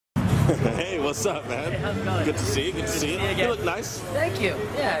Hey, what's up, man? Hey, how's it going? Good to see you. Good to see you. again. You look nice. Thank you.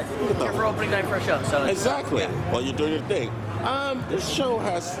 Yeah, here for opening night for a show. So Exactly. Yeah. Well, you're doing your thing. This show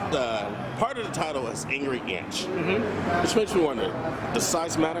has part of the title is Angry Inch, which makes me wonder: does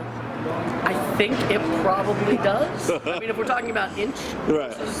size matter? I think it probably does. I mean, if we're talking about inch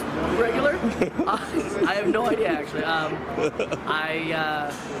Right. versus regular, I have no idea actually.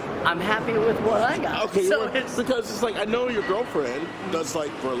 I'm happy with what I got. Okay, so because it's like I know your girlfriend does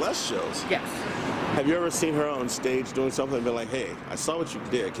like burlesque shows. yes. Have you ever seen her on stage doing something and been like, "Hey, I saw what you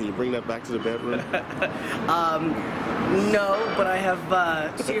did. Can you bring that back to the bedroom?" No, but I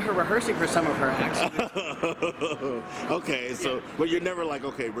have seen her rehearsing for some of her acts. Okay, so but you're never like,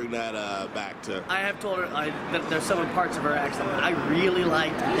 "Okay, bring that back to." I have told her that there's some parts of her acts that I really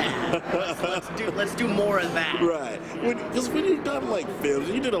liked that. Let's do more of that. Right. Because when you've done like films,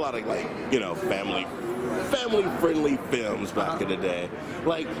 you did a lot of like, family-friendly films back in the day.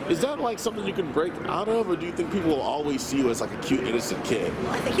 Like, is that like something you can break out of, or do you think people will always see you as like a cute, innocent kid?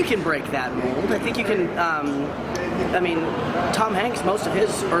 I think you can break that mold. I think you can. I mean, Tom Hanks, most of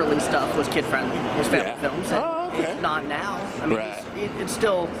his early stuff was kid-friendly. His family films. Oh, okay. It's not now. I mean, Right. it's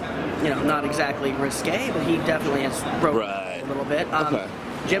still, not exactly risque, but he definitely has broken Right. a little bit. Okay.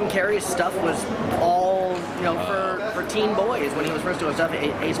 Jim Carrey's stuff was all, for teen boys when he was first doing stuff.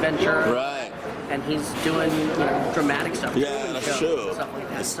 Ace Ventura. Right. And he's doing, dramatic stuff. Yeah, that's true. Stuff like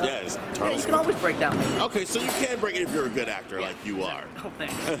that. So, it's yeah, totally you can always break down. Okay, so you can break it if you're a good actor like you are. Oh,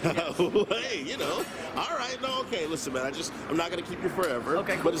 thanks. Hey, all right, no, okay, listen, man, I'm not going to keep you forever.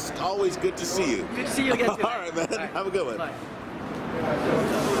 Okay, cool. But it's always good to see you. Good to see you again, too. All right, man. All right. Have a good one.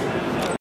 Bye.